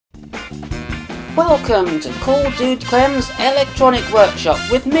Welcome to Cool Dude Clem's Electronic Workshop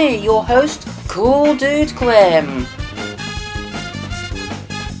with me, your host, Cool Dude Clem.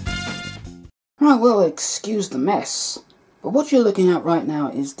 Right, well, excuse the mess, but what you're looking at right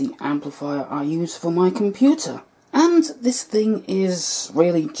now is the amplifier I use for my computer. And this thing is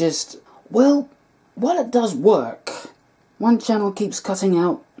really just, well, while it does work, one channel keeps cutting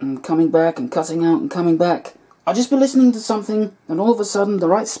out and coming back and cutting out and coming back. I'll just be listening to something, and all of a sudden the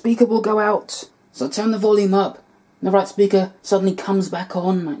right speaker will go out. So I turn the volume up, and the right speaker suddenly comes back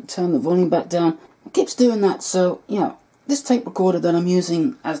on, I turn the volume back down. It keeps doing that, so, yeah, this tape recorder that I'm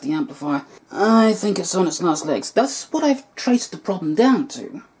using as the amplifier, I think it's on its last legs. That's what I've traced the problem down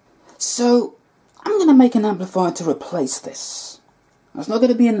to. So, I'm going to make an amplifier to replace this. It's not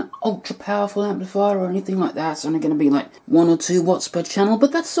going to be an ultra-powerful amplifier or anything like that. It's only going to be like 1 or 2 watts per channel,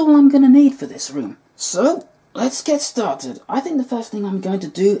 but that's all I'm going to need for this room. So, let's get started. I think the first thing I'm going to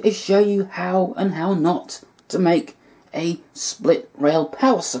do is show you how and how not to make a split rail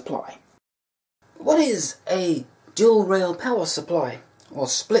power supply. What is a dual rail power supply or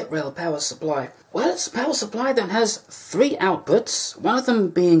split rail power supply? Well, it's a power supply that has 3 outputs, one of them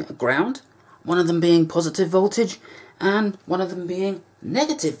being a ground, one of them being positive voltage, and one of them being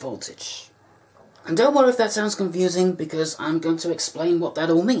negative voltage. And don't worry if that sounds confusing, because I'm going to explain what that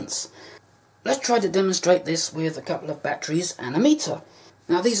all means. Let's try to demonstrate this with a couple of batteries and a meter.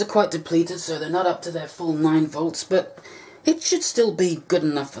 Now these are quite depleted, so they're not up to their full 9 volts, but it should still be good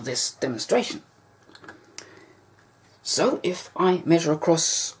enough for this demonstration. So if I measure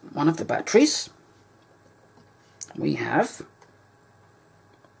across one of the batteries, we have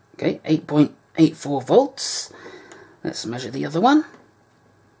 8.84 volts. Let's measure the other one.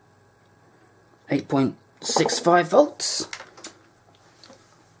 8.65 volts.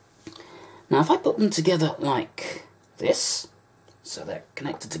 Now if I put them together like this, so they're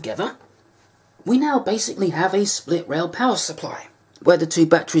connected together, we now basically have a split rail power supply. Where the 2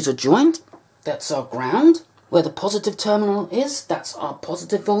 batteries are joined, that's our ground. Where the positive terminal is, that's our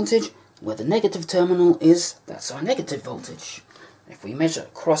positive voltage. Where the negative terminal is, that's our negative voltage. If we measure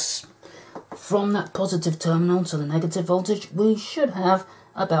across from that positive terminal to the negative voltage, we should have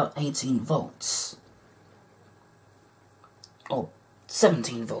about 18 volts. Or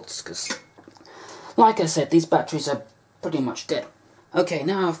 17 volts, because like I said, these batteries are pretty much dead. Okay,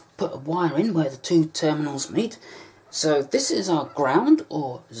 now I've put a wire in where the 2 terminals meet. So this is our ground,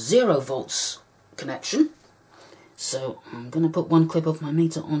 or 0 volts connection. So I'm going to put one clip of my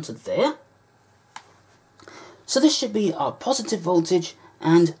meter onto there. So this should be our positive voltage,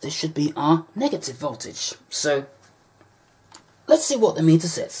 and this should be our negative voltage. So let's see what the meter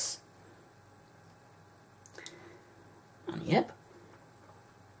says. And yep,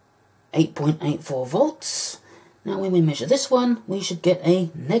 8.84 volts. Now when we measure this one, we should get a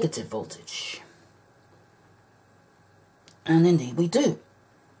negative voltage. And indeed we do.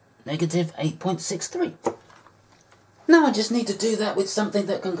 Negative 8.63. Now I just need to do that with something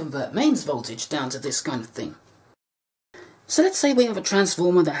that can convert mains voltage down to this kind of thing. So let's say we have a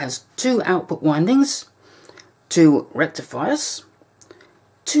transformer that has 2 output windings, 2 rectifiers,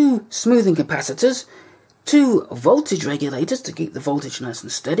 2 smoothing capacitors, 2 voltage regulators to keep the voltage nice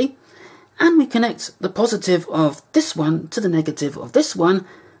and steady, and we connect the positive of this one to the negative of this one,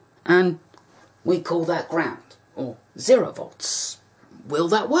 and we call that ground, or 0 volts. Will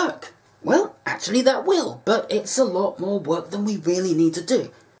that work? Well, actually that will, but it's a lot more work than we really need to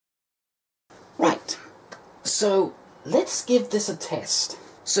do. Right, so let's give this a test.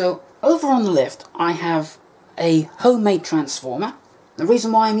 So over on the left I have a homemade transformer. The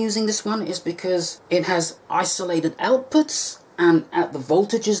reason why I'm using this one is because it has isolated outputs and at the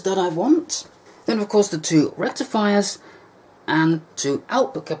voltages that I want. Then of course the 2 rectifiers and 2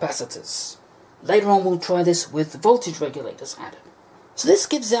 output capacitors. Later on we'll try this with the voltage regulators added. So this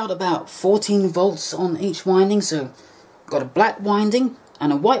gives out about 14 volts on each winding. So I've got a black winding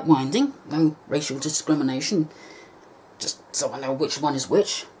and a white winding, no racial discrimination, just so I know which one is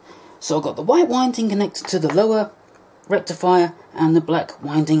which. So I've got the white winding connected to the lower rectifier and the black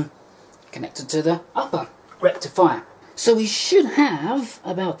winding connected to the upper rectifier. So we should have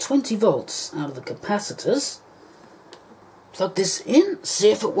about 20 volts out of the capacitors. Plug this in, see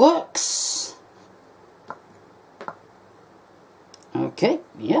if it works. Okay,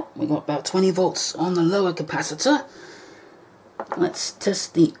 yeah, we got about 20 volts on the lower capacitor. Let's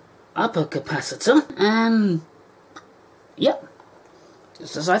test the upper capacitor, and yep,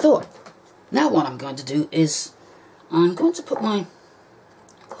 just as I thought. Now what I'm going to do is I'm going to put my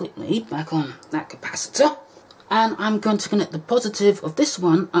clip lead back on that capacitor, and I'm going to connect the positive of this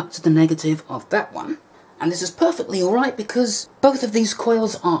one up to the negative of that one. And this is perfectly alright because both of these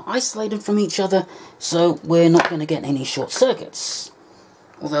coils are isolated from each other, so we're not going to get any short circuits.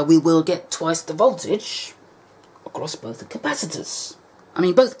 Although we will get twice the voltage across both the capacitors. I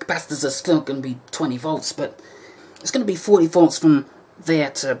mean, both capacitors are still going to be 20 volts, but it's going to be 40 volts from there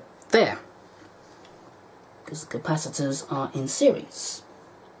to there, because the capacitors are in series.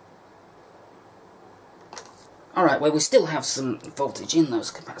 Alright, well, we still have some voltage in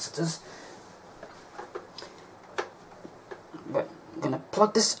those capacitors. But I'm going to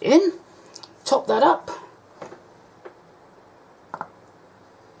plug this in, top that up.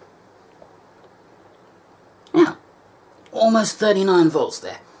 Now, almost 39 volts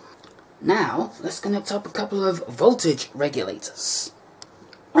there. Now, let's connect up a couple of voltage regulators.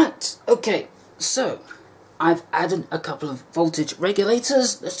 Right, okay, so I've added a couple of voltage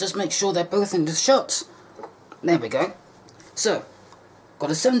regulators. Let's just make sure they're both in the shot. There we go. So,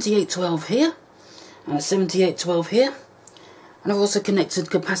 got a 7812 here, and a 7812 here. And I've also connected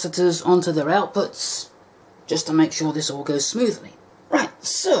capacitors onto their outputs, just to make sure this all goes smoothly. Right,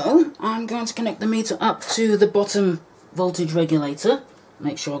 so I'm going to connect the meter up to the bottom voltage regulator.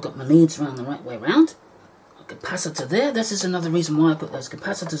 Make sure I've got my leads around the right way around. A capacitor there. This is another reason why I put those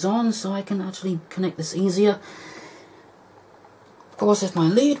capacitors on, so I can actually connect this easier. Of course, if my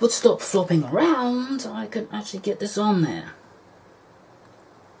lead would stop flopping around, I could actually get this on there.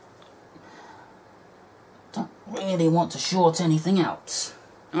 Don't really want to short anything out.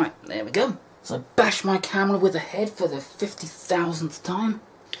 Alright, there we go. So bash my camera with the head for the 50,000th time.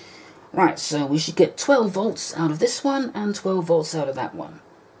 Right, so we should get 12 volts out of this one and 12 volts out of that one.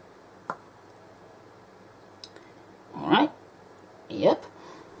 Alright, yep.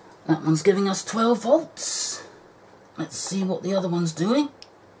 That one's giving us 12 volts. Let's see what the other one's doing.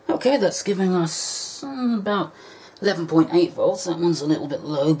 Okay, that's giving us about 11.8 volts. That one's a little bit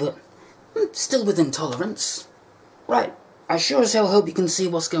low, but still within tolerance. Right, I sure as hell hope you can see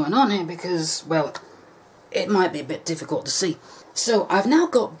what's going on here because, well, it might be a bit difficult to see. So I've now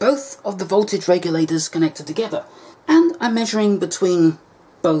got both of the voltage regulators connected together, and I'm measuring between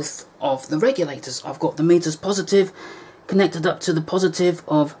both of the regulators. I've got the meter's positive connected up to the positive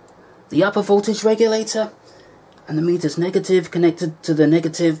of the upper voltage regulator, and the meter's negative connected to the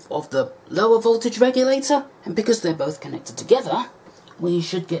negative of the lower voltage regulator. And because they're both connected together, we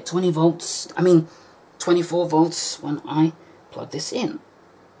should get 24 volts when I plug this in.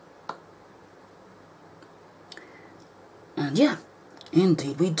 And yeah,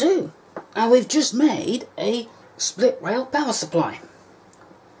 indeed we do. Now we've just made a split rail power supply.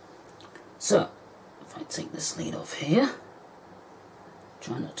 So, if I take this lead off here,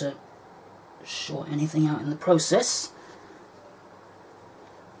 try not to short anything out in the process,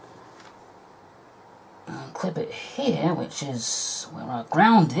 and clip it here, which is where our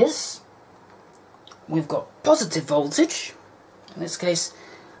ground is. We've got positive voltage, in this case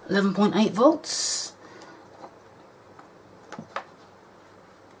 11.8 volts.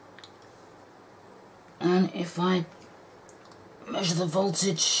 And if I measure the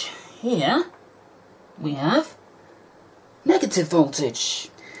voltage here, we have negative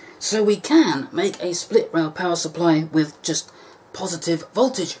voltage. So we can make a split rail power supply with just positive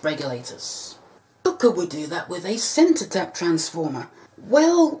voltage regulators. But could we do that with a center tap transformer?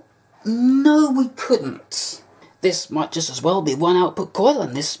 Well, no, we couldn't. This might just as well be one output coil,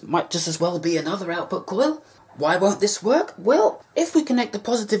 and this might just as well be another output coil. Why won't this work? Well, if we connect the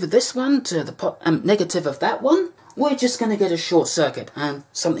positive of this one to the negative of that one, we're just going to get a short circuit, and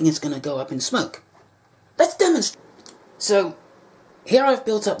something is going to go up in smoke. Let's demonstrate. So, here I've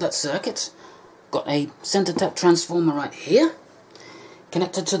built up that circuit. Got a center tap transformer right here,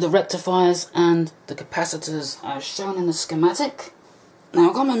 connected to the rectifiers and the capacitors as shown in the schematic. Now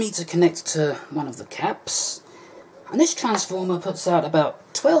I've got my meter connected to one of the caps, and this transformer puts out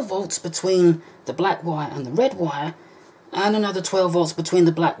about 12 volts between the black wire and the red wire, and another 12 volts between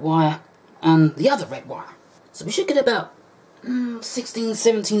the black wire and the other red wire. So we should get about 16,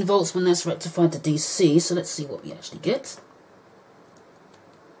 17 volts when that's rectified to DC, so let's see what we actually get.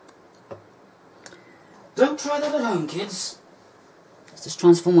 Don't try that at home, kids. Is this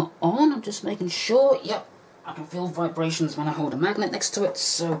transformer on? I'm just making sure. Yep, I can feel vibrations when I hold a magnet next to it,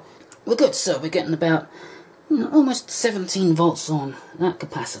 so we're good. So we're getting about almost 17 volts on that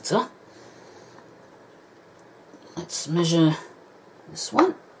capacitor. Let's measure this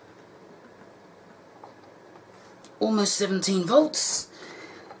one. Almost 17 volts.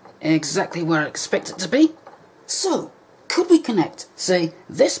 Exactly where I expect it to be. So, could we connect, say,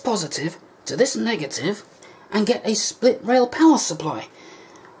 this positive to this negative and get a split rail power supply?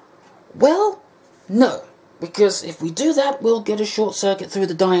 Well, no. Because if we do that, we'll get a short circuit through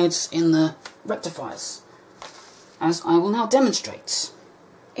the diodes in the rectifiers. as I will now demonstrate.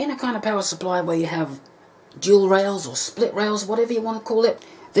 In a kind of power supply where you have dual rails or split rails, whatever you want to call it,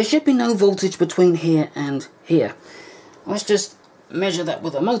 there should be no voltage between here and here. Let's just measure that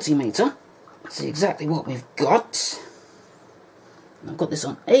with a multimeter. See exactly what we've got. I've got this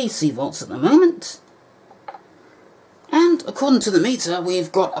on AC volts at the moment. And according to the meter,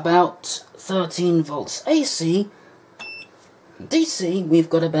 we've got about 13 volts AC. DC, we've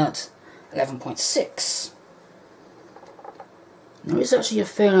got about 11.6. There is actually a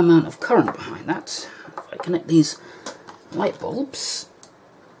fair amount of current behind that. If I connect these light bulbs,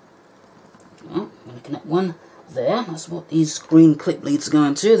 well, I'm going to connect one there. That's what these green clip leads are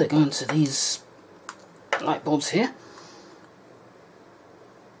going to. They're going to these light bulbs here.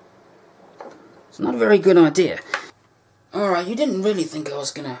 It's not a very good idea. Alright, you didn't really think I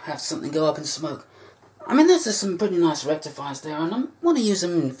was going to have something go up in smoke. I mean, there's some pretty nice rectifiers there, and I want to use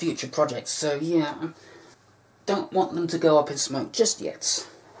them in future projects, so yeah, I don't want them to go up in smoke just yet.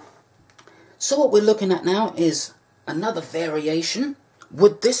 So what we're looking at now is another variation.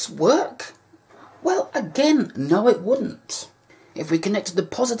 Would this work? Well, again, no it wouldn't. If we connected the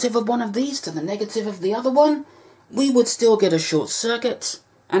positive of one of these to the negative of the other one, we would still get a short circuit,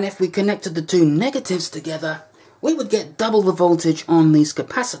 and if we connected the two negatives together, we would get double the voltage on these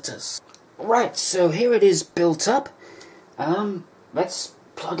capacitors. Right, so here it is built up. Let's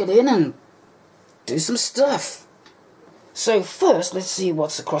plug it in and do some stuff. So first, let's see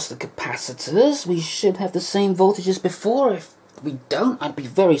what's across the capacitors. We should have the same voltage as before. If we don't, I'd be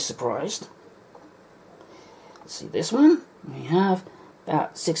very surprised. Let's see this one. We have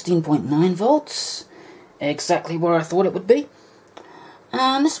about 16.9 volts. Exactly where I thought it would be.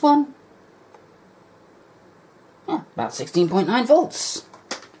 And this one, yeah, about 16.9 volts.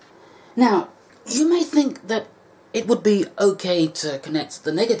 Now, you may think that it would be okay to connect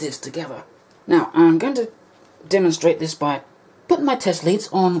the negatives together. Now, I'm going to demonstrate this by putting my test leads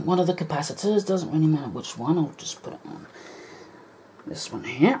on one of the capacitors. Doesn't really matter which one, I'll just put it on this one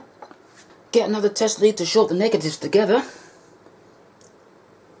here. Get another test lead to short the negatives together.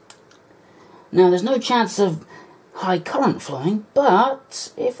 Now, there's no chance of high current flowing,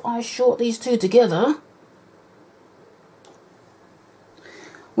 but if I short these two together,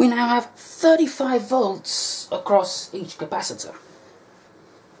 we now have 35 volts across each capacitor.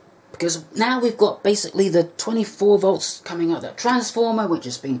 Because now we've got basically the 24 volts coming out of that transformer, which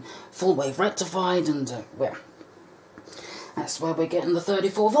has been full wave rectified, and well, that's where we're getting the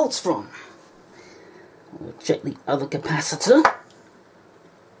 34 volts from. We'll check the other capacitor.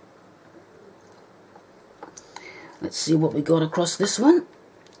 Let's see what we got across this one.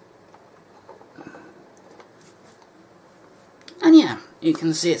 And yeah, you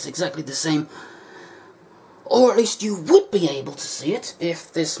can see it's exactly the same. Or at least you would be able to see it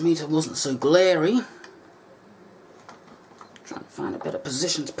if this meter wasn't so glary. Trying to find a better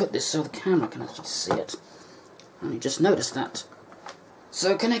position to put this so the camera can actually see it. Only just noticed that.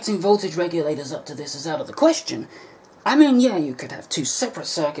 So connecting voltage regulators up to this is out of the question. I mean, yeah, you could have two separate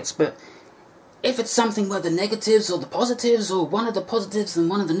circuits, but if it's something where the negatives or the positives, or one of the positives and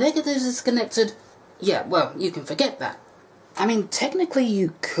one of the negatives is connected, yeah, well, you can forget that. I mean, technically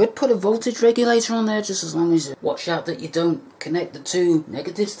you could put a voltage regulator on there, just as long as you watch out that you don't connect the two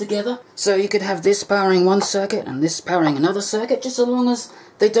negatives together. So you could have this powering one circuit and this powering another circuit, just as long as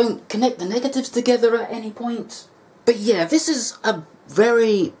they don't connect the negatives together at any point. But yeah, this is a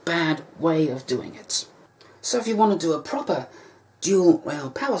very bad way of doing it. So if you want to do a proper dual rail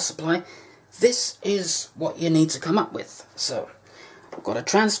power supply, this is what you need to come up with. So I've got a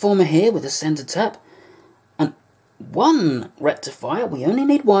transformer here with a center tap, and one rectifier, we only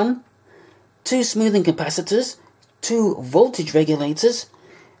need one, two smoothing capacitors, two voltage regulators.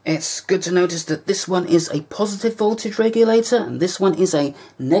 It's good to notice that this one is a positive voltage regulator and this one is a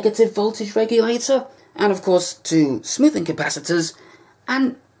negative voltage regulator, and of course two smoothing capacitors.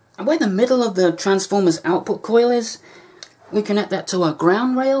 And where the middle of the transformer's output coil is, we connect that to our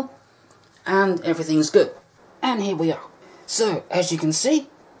ground rail and everything's good. And here we are. So as you can see,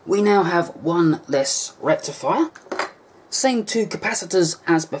 we now have one less rectifier, same two capacitors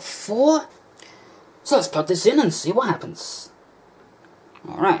as before. So let's plug this in and see what happens.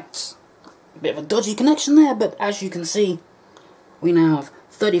 Alright, a bit of a dodgy connection there, but as you can see, we now have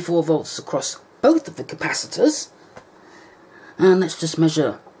 34 volts across both of the capacitors. And let's just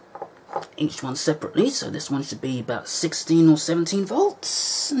measure each one separately. So this one should be about 16 or 17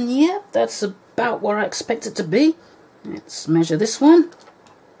 volts. And yeah, that's about where I expect it to be. Let's measure this one.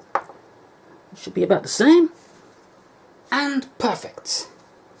 It should be about the same. And perfect.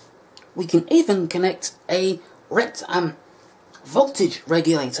 We can even connect a voltage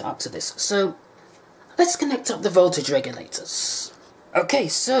regulator up to this. So let's connect up the voltage regulators. Okay,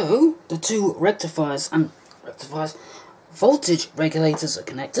 so the two voltage regulators are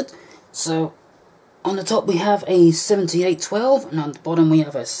connected. So on the top we have a 7812 and on the bottom we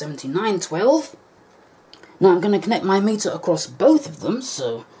have a 7912. Now I'm going to connect my meter across both of them,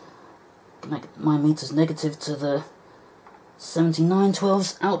 so connect my meter's negative to the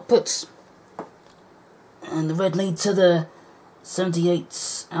 7912's outputs and the red lead to the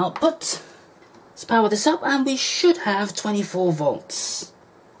 78's output. Let's power this up and we should have 24 volts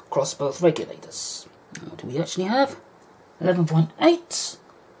across both regulators. What do we actually have? 11.8,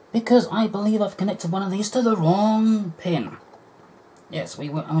 because I believe I've connected one of these to the wrong pin. Yes, we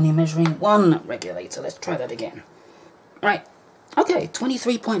were only measuring one regulator. Let's try that again. Right, okay,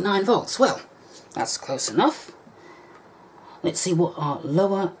 23.9 volts. Well, that's close enough. Let's see what our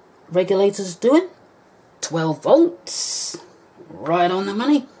lower regulator's doing. 12 volts. Right on the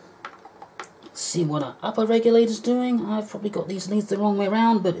money. Let's see what our upper regulator's doing. I've probably got these leads the wrong way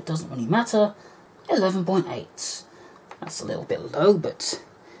around, but it doesn't really matter. 11.8. That's a little bit low, but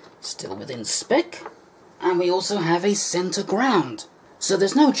still within spec. And we also have a center ground. So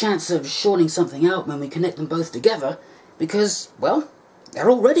there's no chance of shorting something out when we connect them both together, because, well, they're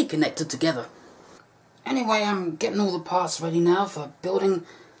already connected together. Anyway, I'm getting all the parts ready now for building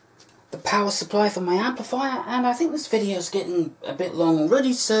the power supply for my amplifier, and I think this video's getting a bit long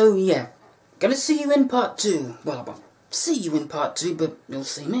already, so yeah. Gonna see you in part 2. Well, I won't see you in part 2, but you'll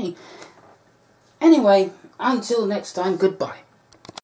see me. Anyway, until next time, goodbye.